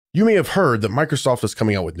You may have heard that Microsoft is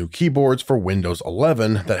coming out with new keyboards for Windows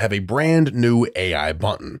 11 that have a brand new AI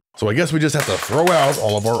button. So I guess we just have to throw out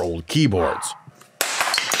all of our old keyboards.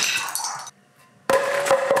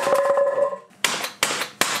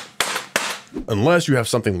 Unless you have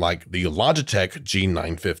something like the Logitech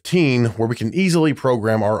G915, where we can easily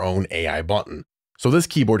program our own AI button. So this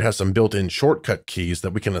keyboard has some built-in shortcut keys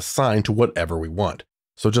that we can assign to whatever we want.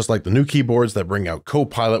 So just like the new keyboards that bring out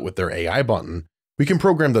Copilot with their AI button, we can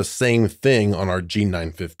program the same thing on our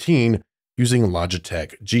G915 using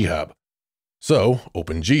Logitech G Hub. So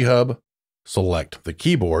open G Hub, select the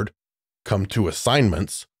keyboard, come to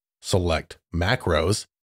Assignments, select Macros.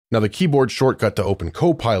 Now the keyboard shortcut to open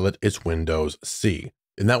Copilot is Windows C,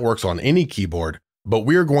 and that works on any keyboard, but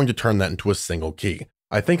we're going to turn that into a single key.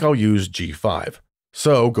 I think I'll use G5.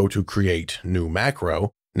 So go to Create New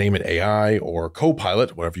Macro, name it AI or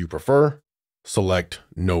Copilot, whatever you prefer, select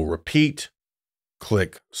No Repeat,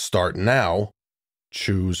 click Start Now,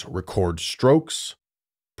 choose Record Strokes,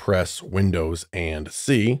 press Windows and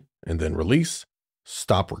C, and then release,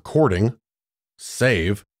 stop recording,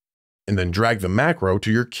 save, and then drag the macro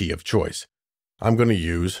to your key of choice. I'm going to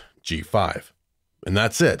use G5. And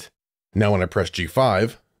that's it. Now when I press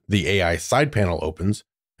G5, the AI side panel opens,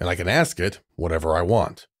 and I can ask it whatever I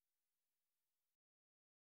want.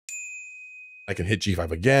 I can hit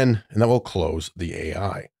G5 again, and that will close the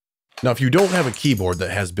AI. Now, if you don't have a keyboard that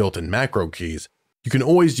has built-in macro keys, you can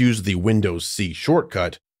always use the Windows C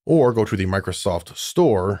shortcut or go to the Microsoft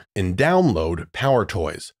Store and download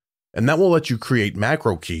PowerToys, and that will let you create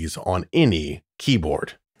macro keys on any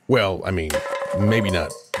keyboard. Well, I mean, maybe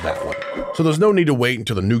not that one. So there's no need to wait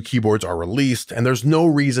until the new keyboards are released, and there's no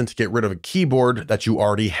reason to get rid of a keyboard that you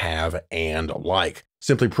already have and like.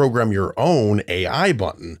 Simply program your own AI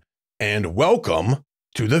button, and welcome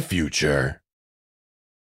to the future.